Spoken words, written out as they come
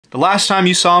The last time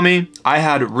you saw me, I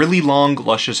had really long,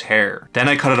 luscious hair. Then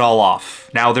I cut it all off.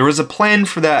 Now, there was a plan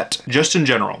for that, just in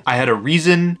general. I had a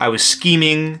reason, I was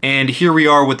scheming, and here we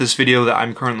are with this video that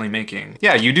I'm currently making.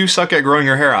 Yeah, you do suck at growing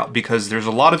your hair out because there's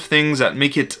a lot of things that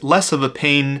make it less of a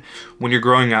pain when you're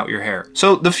growing out your hair.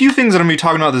 So the few things that I'm gonna be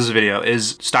talking about in this video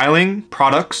is styling,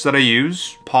 products that I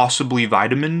use, possibly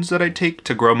vitamins that I take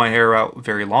to grow my hair out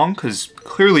very long, because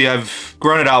clearly I've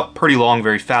grown it out pretty long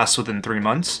very fast within 3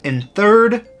 months. And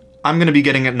third, I'm gonna be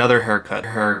getting another haircut.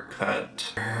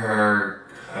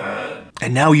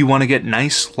 And now you wanna get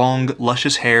nice, long,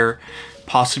 luscious hair,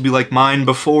 possibly like mine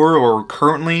before or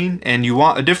currently, and you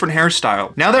want a different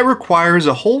hairstyle. Now that requires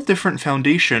a whole different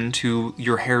foundation to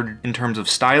your hair in terms of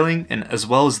styling and as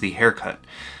well as the haircut.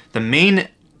 The main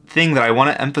thing that I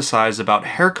wanna emphasize about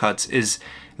haircuts is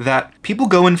that people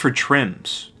go in for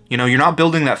trims. You know, you're not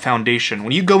building that foundation.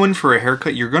 When you go in for a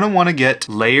haircut, you're gonna wanna get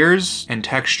layers and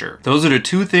texture. Those are the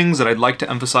two things that I'd like to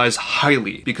emphasize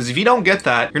highly, because if you don't get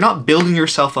that, you're not building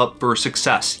yourself up for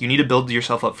success. You need to build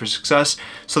yourself up for success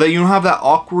so that you don't have that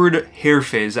awkward hair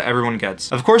phase that everyone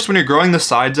gets. Of course, when you're growing the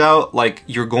sides out, like,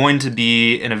 you're going to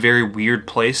be in a very weird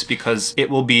place because it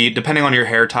will be, depending on your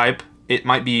hair type, it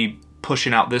might be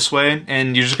pushing out this way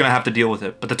and you're just gonna have to deal with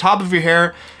it. But the top of your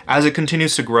hair, as it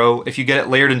continues to grow, if you get it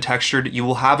layered and textured, you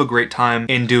will have a great time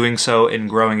in doing so and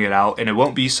growing it out, and it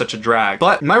won't be such a drag.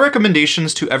 But my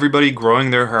recommendations to everybody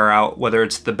growing their hair out, whether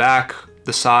it's the back,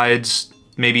 the sides,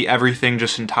 maybe everything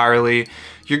just entirely,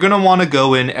 you're gonna wanna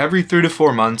go in every 3 to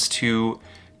 4 months to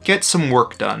get some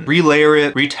work done. Relayer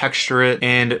it, retexture it,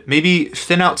 and maybe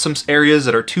thin out some areas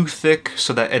that are too thick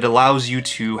so that it allows you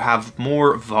to have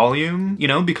more volume, you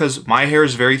know, because my hair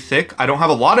is very thick. I don't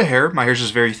have a lot of hair, my hair is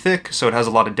just very thick, so it has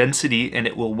a lot of density and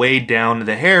it will weigh down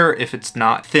the hair if it's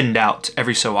not thinned out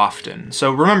every so often.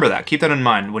 So remember that, keep that in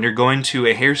mind. When you're going to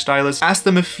a hairstylist, ask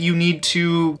them if you need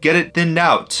to get it thinned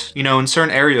out, you know, in certain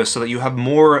areas so that you have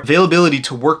more availability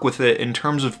to work with it in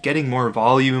terms of getting more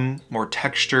volume, more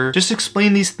texture. Just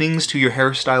explain these things to your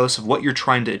hairstylist of what you're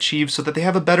trying to achieve so that they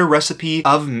have a better recipe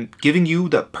of giving you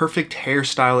the perfect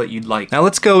hairstyle that you'd like. Now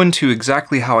let's go into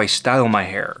exactly how I style my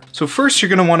hair. So first you're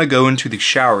gonna wanna go into the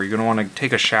shower. You're gonna wanna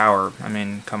take a shower. I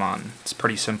mean, come on, it's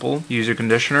pretty simple. Use your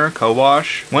conditioner,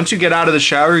 co-wash. Once you get out of the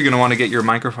shower, you're gonna wanna get your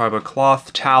microfiber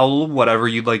cloth, towel, whatever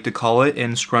you'd like to call it,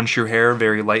 and scrunch your hair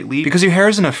very lightly because your hair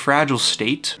is in a fragile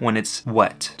state when it's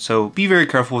wet. So be very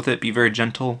careful with it, be very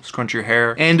gentle, scrunch your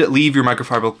hair, and leave your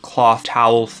microfiber cloth,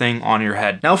 towel thing on your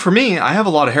head. Now for me, I have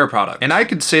a lot of hair product, and I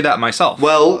could say that myself.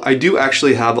 Well, I do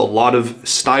actually have a lot of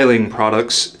styling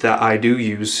products that I do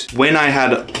use when I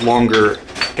had longer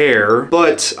hair,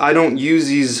 but I don't use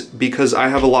these because I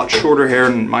have a lot shorter hair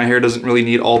and my hair doesn't really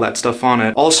need all that stuff on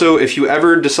it. Also, if you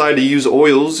ever decide to use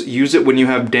oils, use it when you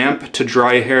have damp to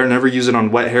dry hair. Never use it on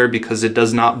wet hair because it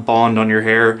does not bond on your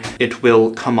hair. It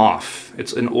will come off.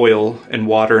 It's an oil, and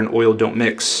water and oil don't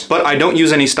mix. But I don't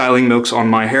use any styling milks on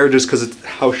my hair just because it's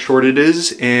how short it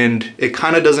is, and it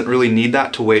kind of doesn't really need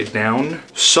that to weigh it down.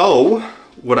 So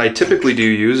what I typically do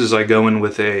use is I go in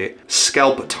with a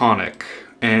scalp tonic.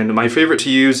 And my favorite to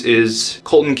use is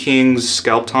Colton King's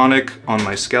Scalp Tonic on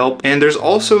my scalp. And there's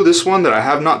also this one that I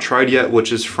have not tried yet,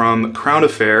 which is from Crown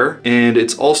Affair. And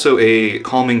it's also a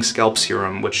calming scalp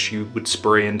serum, which you would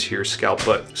spray into your scalp.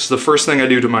 But it's the first thing I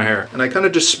do to my hair. And I kind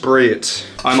of just spray it.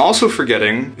 I'm also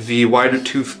forgetting the wide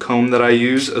tooth comb that I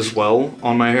use as well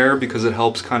on my hair because it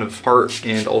helps kind of part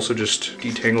and also just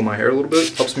detangle my hair a little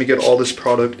bit. Helps me get all this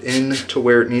product in to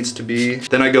where it needs to be.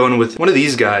 Then I go in with one of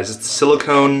these guys. It's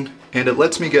silicone, and it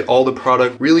lets me get all the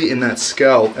product really in that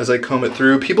scalp as I comb it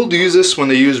through. People do use this when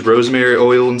they use rosemary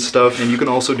oil and stuff, and you can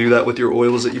also do that with your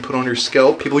oils that you put on your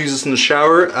scalp. People use this in the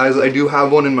shower, as I do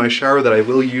have one in my shower that I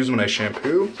will use when I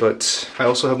shampoo, but I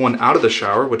also have one out of the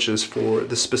shower, which is for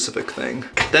this specific thing.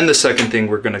 Then the second thing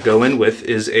we're gonna go in with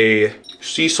is a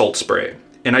sea salt spray.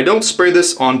 And I don't spray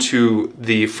this onto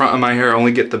the front of my hair, I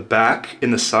only get the back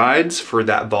and the sides for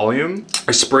that volume.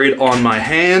 I spray it on my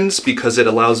hands because it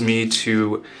allows me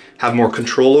to have more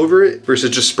control over it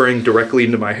versus just spraying directly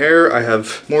into my hair. I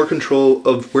have more control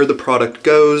of where the product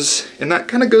goes, and that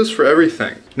kind of goes for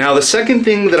everything. Now the second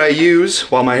thing that I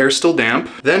use while my hair is still damp,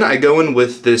 then I go in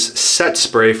with this set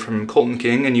spray from Colton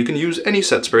King, and you can use any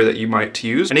set spray that you might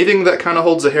use, anything that kind of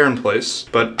holds the hair in place.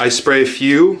 But I spray a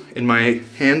few in my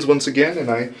hands once again, and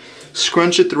I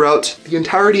scrunch it throughout the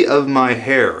entirety of my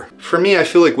hair. For me, I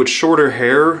feel like with shorter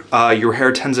hair, your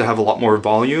hair tends to have a lot more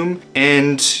volume,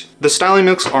 and the styling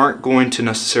milks aren't going to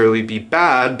necessarily be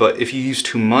bad, but if you use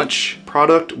too much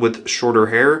product with shorter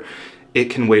hair, it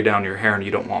can weigh down your hair, and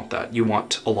you don't want that. You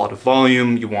want a lot of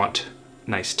volume, you want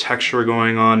nice texture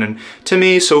going on. And to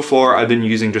me, so far, I've been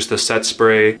using just the set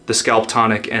spray, the scalp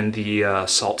tonic, and the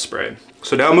salt spray.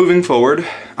 So now moving forward,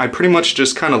 I pretty much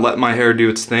just kind of let my hair do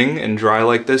its thing and dry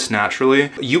like this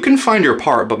naturally. You can find your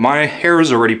part, but my hair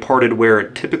is already parted where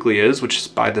it typically is, which is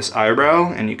by this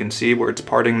eyebrow, and you can see where it's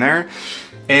parting there.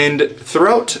 And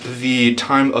throughout the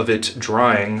time of it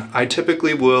drying, I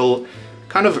typically will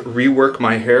kind of rework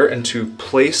my hair into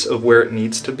place of where it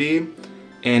needs to be.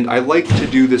 And I like to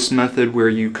do this method where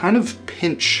you kind of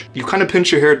pinch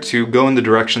your hair to go in the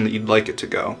direction that you'd like it to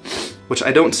go, which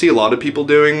I don't see a lot of people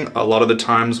doing a lot of the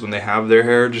times when they have their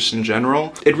hair just in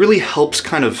general. It really helps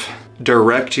kind of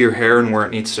direct your hair and where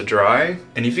it needs to dry.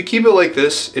 And if you keep it like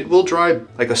this, it will dry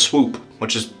like a swoop,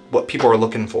 which is what people are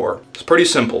looking for. It's pretty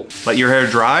simple. Let your hair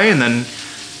dry and then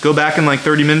go back in like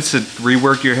 30 minutes to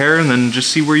rework your hair and then just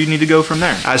see where you need to go from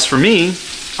there. As for me,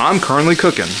 I'm currently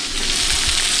cooking.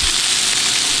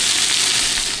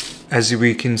 As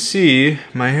we can see,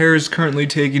 my hair is currently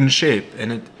taking shape,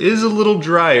 and it is a little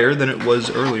drier than it was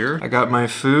earlier. I got my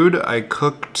food. I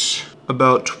cooked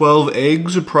about 12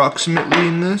 eggs approximately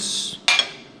in this,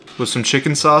 with some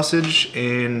chicken sausage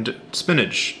and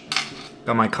spinach.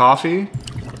 Got my coffee.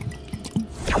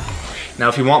 Now,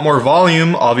 if you want more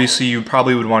volume, obviously you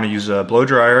probably would want to use a blow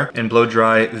dryer and blow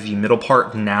dry the middle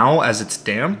part now as it's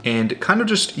damp, and kind of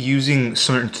just using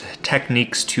certain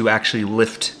techniques to actually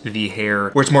lift the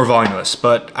hair where it's more voluminous.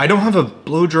 But I don't have a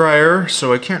blow dryer,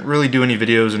 so I can't really do any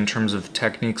videos in terms of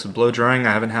techniques of blow drying.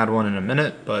 I haven't had one in a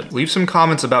minute, but leave some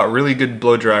comments about really good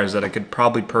blow dryers that I could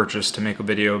probably purchase to make a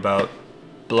video about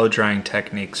blow drying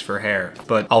techniques for hair.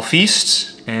 But I'll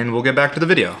feast and we'll get back to the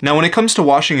video. Now, when it comes to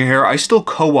washing your hair, I still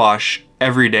co-wash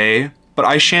every day, but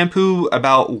I shampoo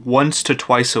about once to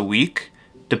twice a week,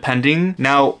 depending.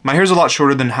 Now, my hair's a lot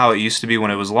shorter than how it used to be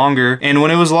when it was longer, and when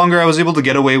it was longer, I was able to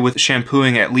get away with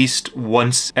shampooing at least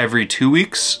once every 2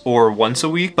 weeks or once a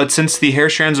week. But since the hair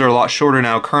strands are a lot shorter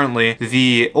now currently,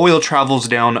 the oil travels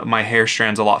down my hair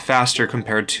strands a lot faster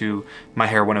compared to my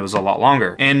hair when it was a lot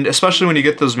longer. And especially when you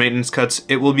get those maintenance cuts,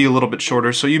 it will be a little bit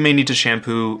shorter, so you may need to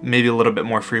shampoo maybe a little bit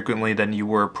more frequently than you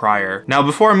were prior. Now,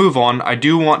 before I move on, I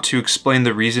do want to explain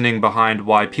the reasoning behind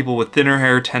why people with thinner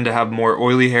hair tend to have more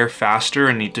oily hair faster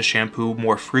and need to shampoo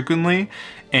more frequently,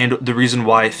 and the reason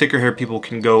why thicker hair people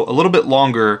can go a little bit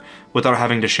longer without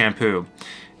having to shampoo.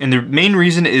 And the main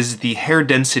reason is the hair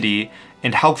density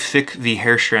and how thick the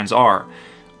hair strands are.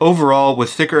 Overall,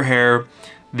 with thicker hair,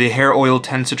 the hair oil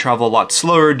tends to travel a lot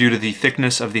slower due to the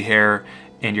thickness of the hair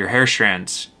and your hair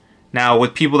strands. Now,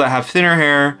 with people that have thinner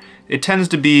hair, it tends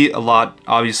to be a lot,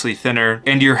 obviously, thinner,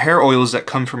 and your hair oils that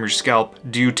come from your scalp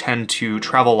do tend to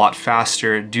travel a lot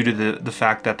faster due to the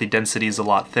fact that the density is a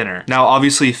lot thinner. Now,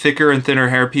 obviously, thicker and thinner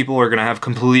hair people are gonna have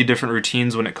completely different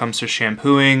routines when it comes to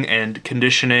shampooing and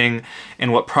conditioning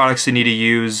and what products they need to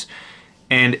use,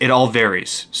 and it all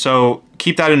varies. So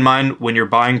keep that in mind when you're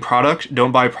buying product.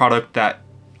 Don't buy product that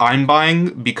I'm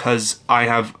buying because I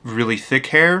have really thick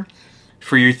hair.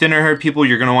 For your thinner hair people,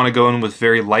 you're gonna wanna go in with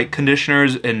very light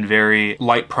conditioners and very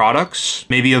light products,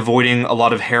 maybe avoiding a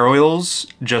lot of hair oils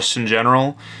just in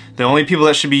general. The only people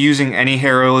that should be using any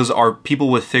hair oils are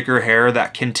people with thicker hair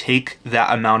that can take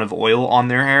that amount of oil on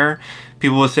their hair.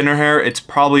 People with thinner hair, it's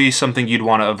probably something you'd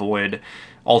wanna avoid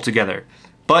altogether.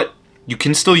 But you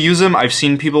can still use them. I've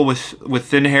seen people with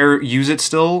thin hair use it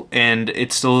still, and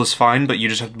it still is fine, but you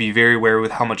just have to be very aware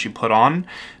with how much you put on,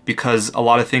 because a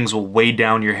lot of things will weigh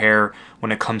down your hair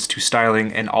when it comes to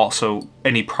styling, and also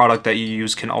any product that you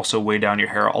use can also weigh down your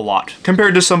hair a lot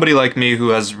compared to somebody like me who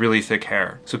has really thick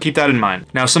hair. So keep that in mind.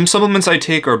 Now, some supplements I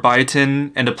take are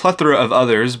biotin and a plethora of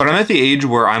others, but I'm at the age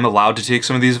where I'm allowed to take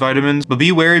some of these vitamins, but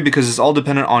be wary because it's all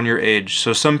dependent on your age.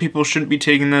 So some people shouldn't be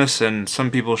taking this and some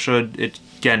people should.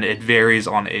 Again, it varies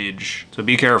on age, so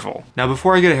be careful. Now,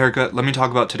 before I get a haircut, let me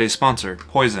talk about today's sponsor,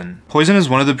 POIZON. POIZON is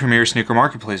one of the premier sneaker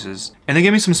marketplaces, and they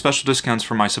gave me some special discounts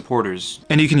for my supporters.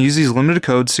 And you can use these limited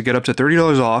codes to get up to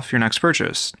 $30 off your next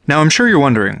purchase. Now, I'm sure you're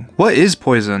wondering, what is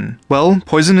POIZON? Well,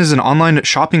 POIZON is an online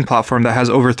shopping platform that has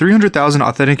over 300,000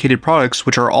 authenticated products,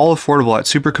 which are all affordable at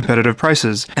super competitive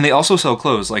prices. And they also sell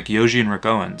clothes like Yoji and Rick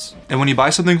Owens. And when you buy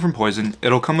something from POIZON,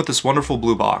 it'll come with this wonderful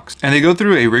blue box. And they go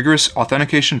through a rigorous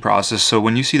authentication process, so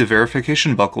when you see the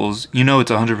verification buckles, you know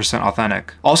it's 100%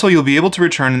 authentic. Also, you'll be able to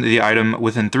return the item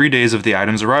within 3 days of the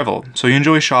item's arrival, so you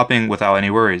enjoy shopping without any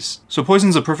worries. So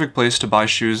POIZON's a perfect place to buy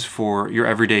shoes for your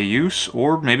everyday use,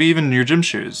 or maybe even your gym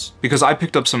shoes. Because I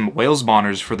picked up some whale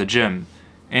spawners for the gym,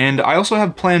 And I also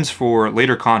have plans for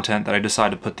later content that I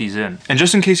decide to put these in. And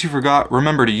just in case you forgot,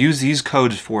 remember to use these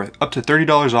codes for up to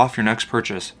 $30 off your next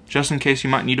purchase, just in case you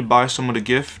might need to buy someone a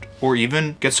gift or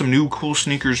even get some new cool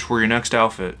sneakers for your next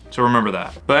outfit. So remember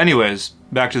that. But anyways,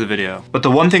 back to the video. But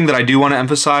the one thing that I do want to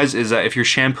emphasize is that if you're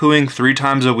shampooing 3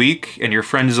 times a week and your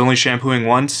friend is only shampooing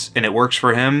once and it works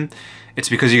for him, it's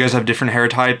because you guys have different hair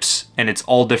types and it's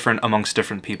all different amongst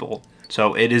different people.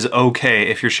 So it is okay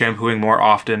if you're shampooing more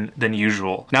often than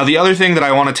usual. Now the other thing that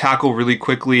I want to tackle really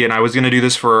quickly, and I was going to do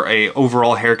this for a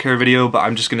overall hair care video, but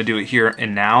I'm just going to do it here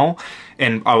and now,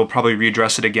 and I will probably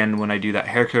readdress it again when I do that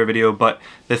hair care video. But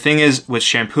the thing is, with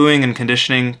shampooing and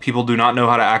conditioning, people do not know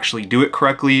how to actually do it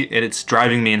correctly, and it's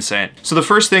driving me insane. So the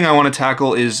first thing I want to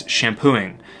tackle is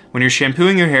shampooing. When you're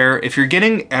shampooing your hair, if you're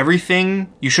getting everything,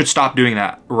 you should stop doing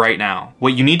that right now.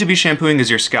 What you need to be shampooing is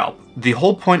your scalp. The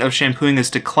whole point of shampooing is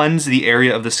to cleanse the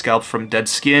area of the scalp from dead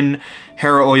skin,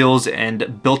 hair oils,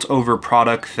 and built over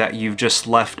product that you've just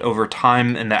left over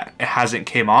time and that hasn't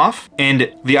came off.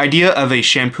 And the idea of a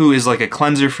shampoo is like a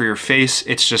cleanser for your face.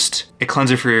 It's just a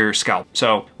cleanser for your scalp.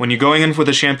 So when you're going in with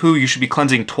a shampoo, you should be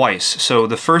cleansing twice. So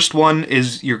the first one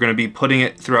is you're going to be putting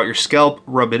it throughout your scalp,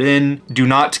 rub it in. Do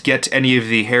not get any of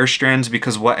the hair strands,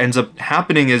 because what ends up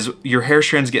happening is your hair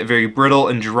strands get very brittle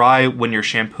and dry when you're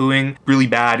shampooing. Really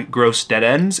bad, gross dead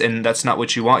ends, and that's not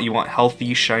what you want. You want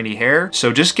healthy, shiny hair.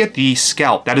 So just get the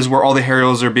scalp. That is where all the hair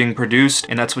oils are being produced,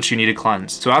 and that's what you need to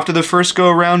cleanse. So after the first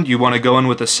go around, you want to go in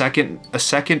with a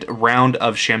second round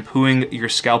of shampooing your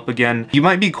scalp again. You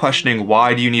might be questioning,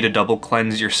 why do you need to double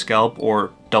cleanse your scalp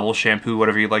or double shampoo,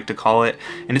 whatever you like to call it?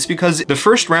 And it's because the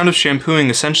first round of shampooing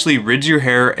essentially rids your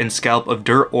hair and scalp of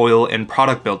dirt, oil, and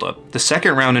product buildup. The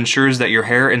second round ensures that your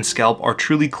hair and scalp are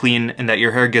truly clean and that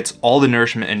your hair gets all the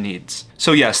nourishment it needs.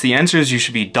 So yes, the answer is you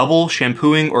should be double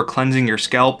shampooing or cleansing your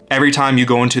scalp every time you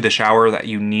go into the shower that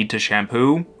you need to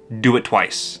shampoo. Do it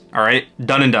twice, all right?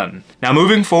 Done and done. Now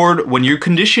moving forward, when you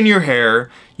condition your hair,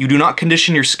 you do not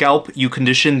condition your scalp, you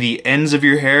condition the ends of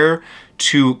your hair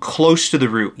to close to the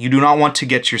root. You do not want to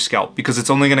get your scalp because it's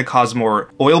only gonna cause more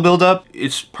oil buildup.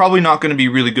 It's probably not gonna be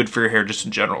really good for your hair just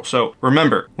in general. So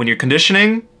remember, when you're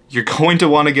conditioning, you're going to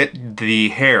wanna get the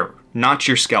hair, not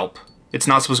your scalp. It's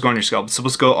not supposed to go on your scalp, it's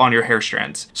supposed to go on your hair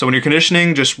strands. So when you're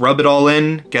conditioning, just rub it all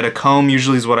in, get a comb,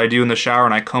 usually is what I do in the shower,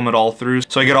 and I comb it all through.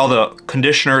 So I get all the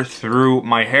conditioner through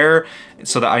my hair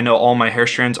so that I know all my hair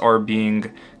strands are being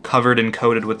covered and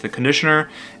coated with the conditioner,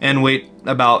 and wait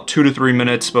about 2 to 3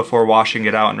 minutes before washing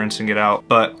it out and rinsing it out.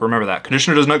 But remember that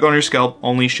conditioner does not go on your scalp,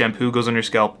 only shampoo goes on your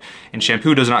scalp, and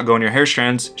shampoo does not go on your hair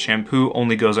strands, shampoo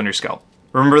only goes on your scalp.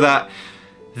 Remember that?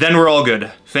 Then we're all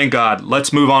good. Thank God.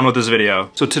 Let's move on with this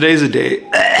video. So today's a day,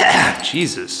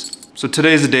 Jesus. So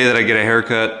today's the day that I get a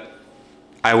haircut.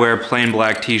 I wear a plain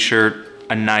black t-shirt,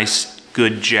 a nice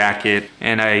good jacket,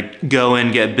 and I go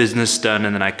and get business done,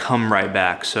 and then I come right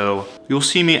back. So you'll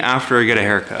see me after I get a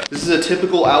haircut. This is a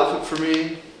typical outfit for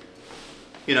me.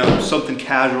 You know, something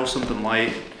casual, something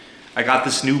light. I got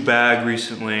this new bag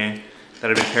recently that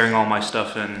I've been carrying all my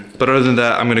stuff in. But other than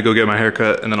that, I'm gonna go get my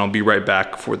haircut and then I'll be right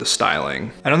back for the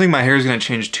styling. I don't think my hair is gonna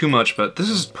change too much, but this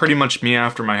is pretty much me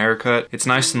after my haircut. It's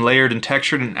nice and layered and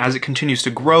textured, and as it continues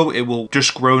to grow, it will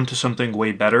just grow into something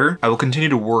way better. I will continue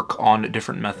to work on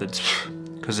different methods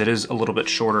because it is a little bit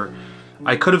shorter.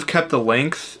 I could have kept the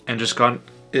length and just gotten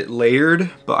it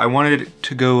layered, but I wanted it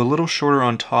to go a little shorter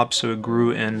on top so it grew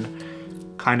in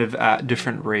kind of at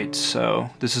different rates.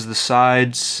 So this is the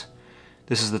sides.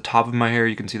 This is the top of my hair.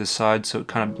 You can see the sides, so it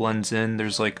kind of blends in.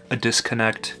 There's like a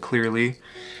disconnect clearly.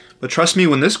 But trust me,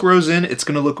 when this grows in, it's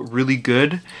gonna look really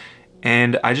good.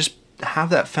 And I just have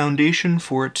that foundation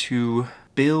for it to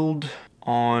build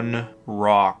on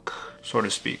rock, so to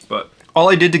speak. But all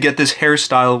I did to get this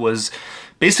hairstyle was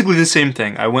basically the same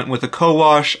thing. I went with a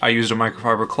co-wash, I used a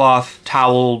microfiber cloth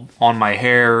towel on my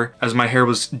hair. As my hair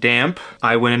was damp,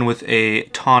 I went in with a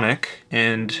tonic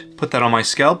and put that on my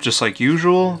scalp just like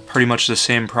usual. Pretty much the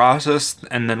same process.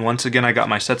 And then once again, I got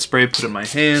my set spray, put it in my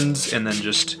hands, and then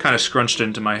just kind of scrunched it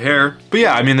into my hair. But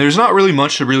yeah, I mean, there's not really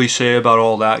much to really say about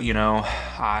all that, you know.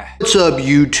 What's up,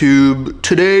 YouTube?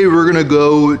 Today we're gonna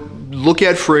go look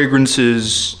at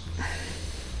fragrances.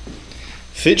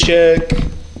 Fit check.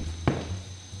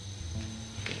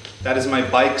 That is my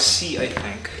bike seat, I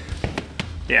think.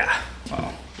 Yeah,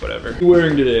 well, whatever. What are you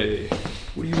wearing today?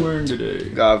 What are you wearing today?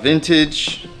 Got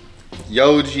vintage,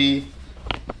 Yoji,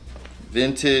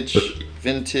 vintage,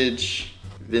 vintage,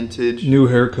 vintage. New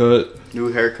haircut.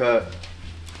 New haircut.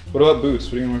 What about boots?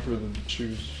 What are you gonna wear for the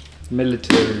shoes?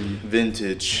 Military.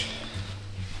 Vintage.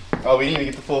 Oh, we didn't even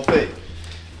get the full fit.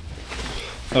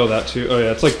 Oh, that too. Oh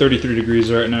yeah, it's like 33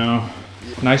 degrees right now.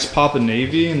 Nice pop of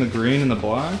navy and the green and the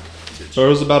black.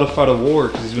 Zoro's about to fight a war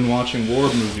because he's been watching war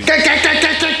movies.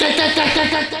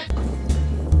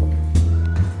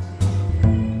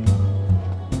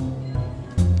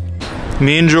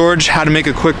 Me and George had to make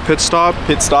a quick pit stop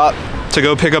to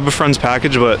go pick up a friend's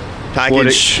package, but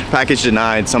Package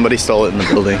denied. Somebody stole it in the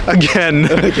building. Again,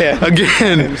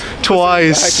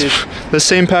 twice. The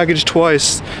same package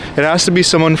twice. It has to be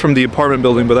someone from the apartment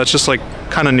building, but that's just like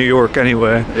kind of New York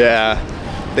anyway. Yeah,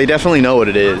 they definitely know what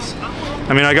it is.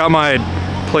 I mean, I got my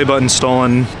play button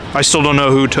stolen. I still don't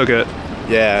know who took it.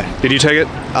 Yeah. Did you take it?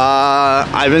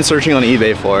 I've been searching on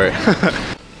eBay for it.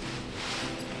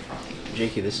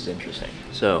 Jakey, this is interesting.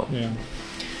 So,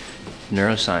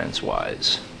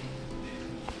 neuroscience-wise,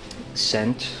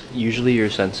 scent, usually your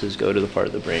senses go to the part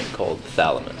of the brain called the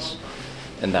thalamus.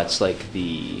 And that's like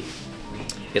it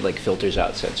like filters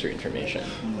out sensory information.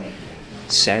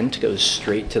 Scent goes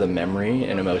straight to the memory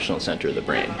and emotional center of the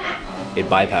brain. It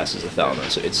bypasses the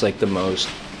thalamus. It's like the most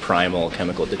primal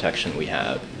chemical detection we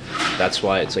have. That's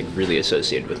why it's like really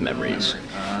associated with memories.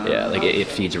 Yeah, like it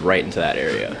feeds right into that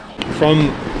area.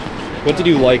 What did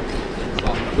you like?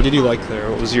 What did you like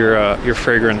there? What was your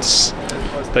fragrance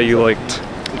that you liked?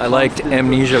 I liked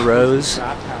Amnesia Rose,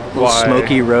 Why?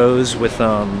 smoky rose with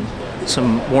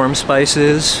some warm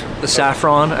spices. The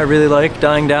saffron I really like,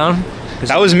 dying down.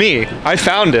 That was me. I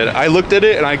found it. I looked at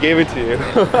it and I gave it to you.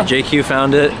 JQ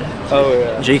found it. Oh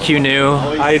yeah. JQ knew.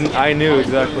 I knew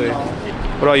exactly.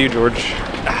 What about you, George?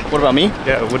 What about me?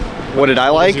 Yeah. What did I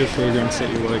What like? was your fragrance that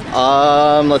you liked?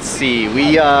 Let's see.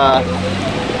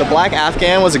 The black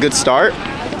Afghan was a good start.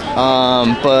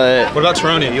 But What about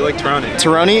Taroni? You like Taroni?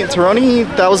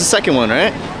 Taroni, that was the second one,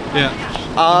 right? Yeah.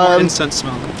 More incense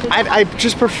smell. I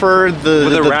just prefer the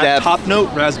depth. Top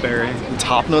note raspberry.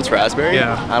 Top notes raspberry?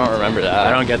 Yeah. I don't remember that.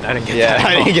 I didn't get that. Yeah,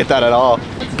 I didn't get that at all.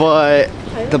 But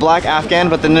the black Afghan,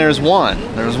 but then there's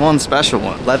one special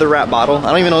one. Leather wrap bottle. I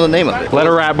don't even know the name of it.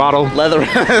 Leather wrap bottle. Leather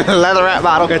wrap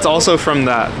bottle. It's also from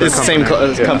that. It's the same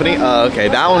company? Okay,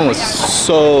 that one was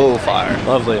so fire.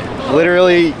 Lovely.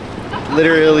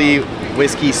 Literally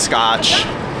whiskey scotch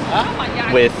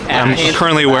with I'm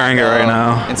currently wearing it right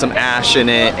now. and some ash in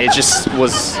it. It just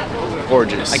was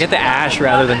gorgeous. I get the ash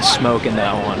rather than smoke in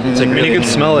that one. It's like I mean, you really can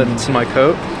smell it. It's in my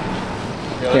coat.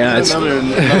 Yeah, it's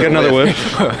Get another whiff.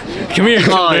 come here.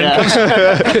 Oh,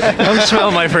 yeah. Come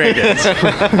smell my fragrance.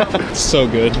 It's so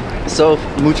good. So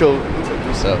mucho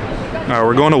gusto. All right,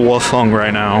 we're going to Wolfung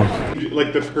right now.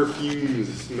 Like the perfumes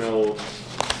smell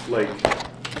like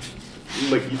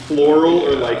floral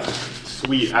or like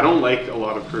sweet. I don't like a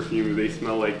lot of perfumes. They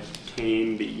smell like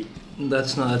candy.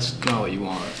 That's not what you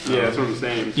want. Yeah, that's what I'm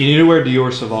saying. You need to wear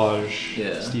Dior Sauvage,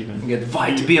 Yeah. Steven. You get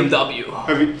Vite BMW.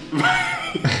 I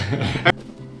mean,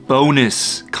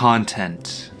 Bonus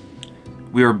content.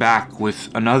 We are back with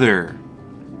another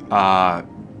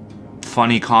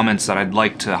funny comments that I'd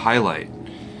like to highlight.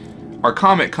 Our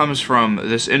comment comes from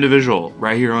this individual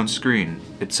right here on screen.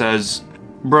 It says,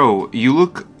 "Bro, you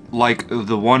look like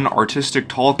the one artistic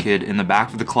tall kid in the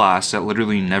back of the class that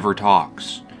literally never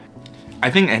talks." I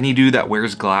think any dude that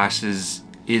wears glasses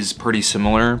is pretty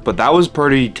similar, but that was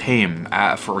pretty tame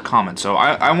for a comment. So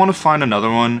I want to find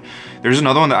another one. There's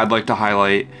another one that I'd like to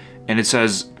highlight, and it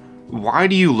says, "Why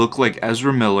do you look like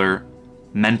Ezra Miller,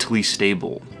 mentally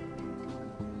stable?"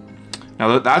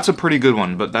 Now that's a pretty good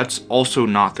one, but that's also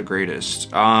not the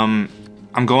greatest. I'm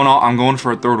going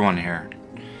for a third one here.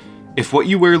 If what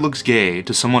you wear looks gay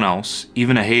to someone else,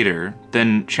 even a hater,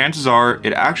 then chances are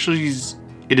it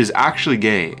is actually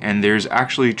gay, and there's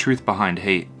actually truth behind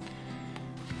hate.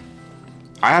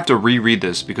 I have to reread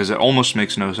this because it almost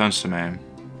makes no sense to me.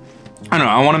 I don't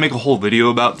know, I want to make a whole video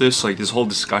about this, like this whole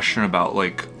discussion about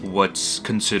like what's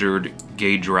considered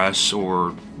gay dress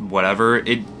or whatever.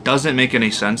 It doesn't make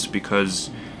any sense because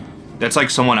that's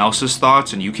like someone else's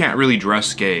thoughts, and you can't really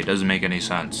dress gay. It doesn't make any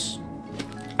sense.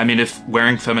 I mean, if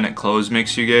wearing feminine clothes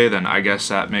makes you gay, then I guess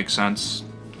that makes sense.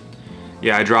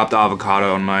 Yeah, I dropped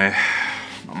avocado on my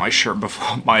shirt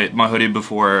before my hoodie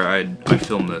before I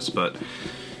filmed this, but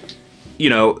you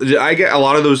know, I get a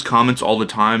lot of those comments all the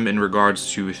time in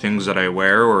regards to things that I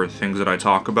wear or things that I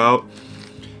talk about,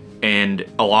 and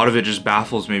a lot of it just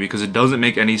baffles me because it doesn't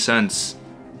make any sense,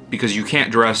 because you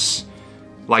can't dress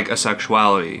like a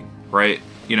sexuality, right?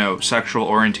 You know, sexual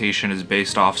orientation is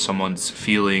based off someone's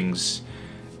feelings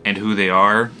and who they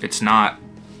are. It's not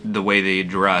the way they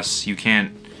dress. You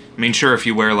can't, I mean, sure, if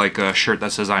you wear like a shirt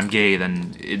that says I'm gay,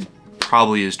 then it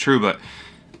probably is true, but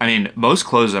I mean, most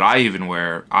clothes that I even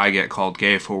wear, I get called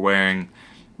gay for wearing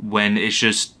when it's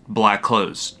just black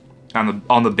clothes.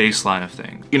 on the baseline of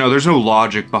things. You know, there's no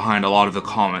logic behind a lot of the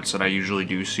comments that I usually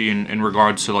do see in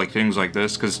regards to like things like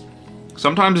this, because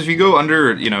sometimes if you go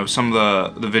under, you know, some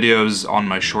of the videos on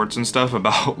my shorts and stuff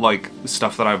about like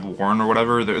stuff that I've worn or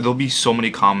whatever, there'll be so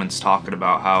many comments talking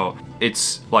about how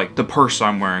it's like the purse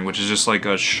I'm wearing, which is just like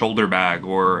a shoulder bag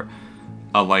or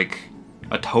like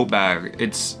a tote bag.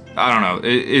 It's, I don't know,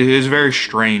 it is very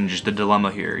strange, the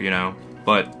dilemma here, you know,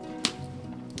 but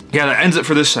yeah, that ends it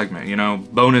for this segment, you know,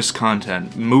 bonus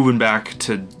content, moving back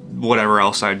to whatever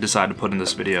else I decide to put in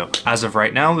this video. As of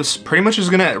right now, this pretty much is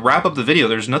gonna wrap up the video.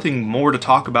 There's nothing more to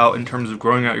talk about in terms of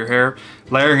growing out your hair.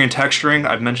 Layering and texturing,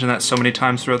 I've mentioned that so many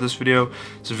times throughout this video.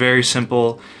 It's very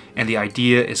simple, and the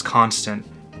idea is constant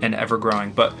and ever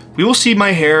growing. But we will see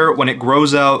my hair when it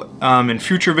grows out in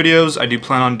future videos. I do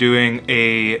plan on doing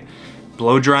a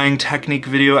blow drying technique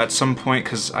video at some point,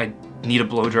 because I need a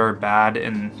blow dryer bad,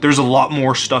 and there's a lot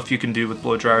more stuff you can do with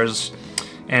blow dryers,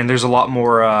 and there's a lot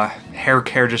more hair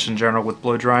care just in general with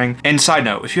blow drying. And side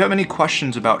note, if you have any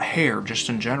questions about hair just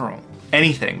in general,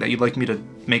 anything that you'd like me to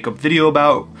make a video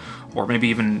about, or maybe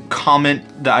even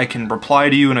comment that I can reply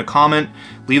to you in a comment,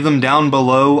 leave them down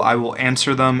below. I will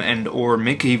answer them and or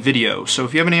make a video. So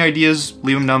if you have any ideas,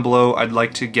 leave them down below. I'd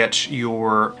like to get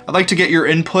your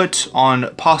input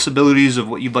on possibilities of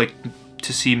what you'd like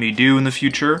to see me do in the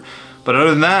future. But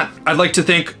other than that, I'd like to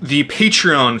thank the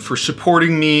Patreon for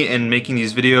supporting me and making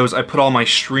these videos. I put all my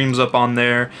streams up on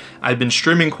there. I've been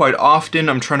streaming quite often.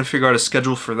 I'm trying to figure out a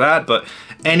schedule for that, but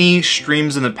any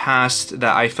streams in the past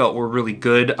that I felt were really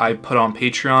good, I put on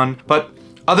Patreon. But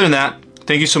other than that,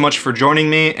 thank you so much for joining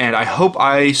me, and I hope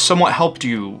I somewhat helped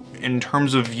you in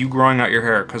terms of you growing out your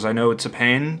hair, because I know it's a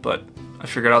pain, but I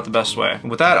figured out the best way.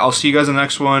 With that, I'll see you guys in the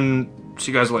next one.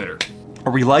 See you guys later.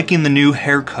 Are we liking the new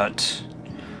haircut?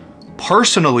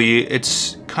 Personally,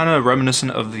 it's kind of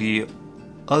reminiscent of the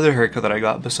other haircut that I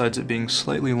got, besides it being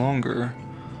slightly longer.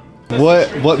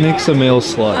 What makes a male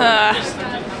slut?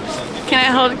 Can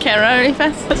I hold the camera really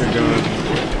fast?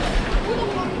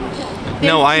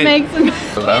 No,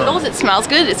 Candles, it smells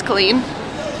good, it's clean.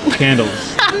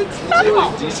 Candles.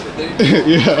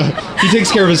 Yeah. He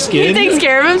takes care of his skin? He takes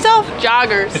care of himself?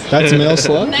 Joggers. That's a male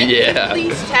slut? Yeah.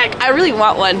 Please tech. I really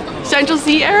want one. Central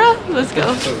C era? Let's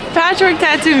go. Patchwork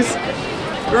tattoos.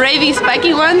 Ravy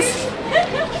spiky ones.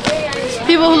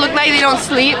 People who look like they don't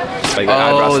sleep. Like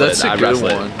oh, that's a good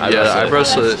one. Yeah, the eyebrow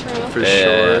slit for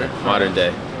sure. Modern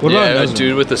day. What about a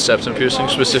dude with the septum piercing,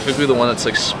 specifically the one that's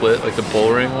like split, like the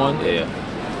bull ring one? Yeah.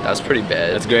 That's pretty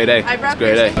bad. That's a great A. That's a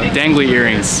great A. Dangly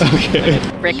earrings. Okay.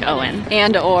 Rick Owen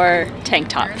and or tank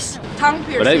tops. Tongue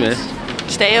piercings. But hey, man.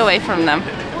 Stay away from them.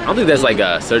 I don't think that's like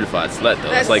a certified slut though.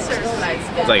 That's It's like certified.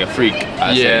 it's like a freak.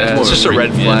 Yeah, It's it's just just a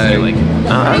red flag. flag. Like,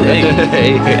 hey,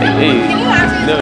 hey, hey, hey. Can you ask me? No.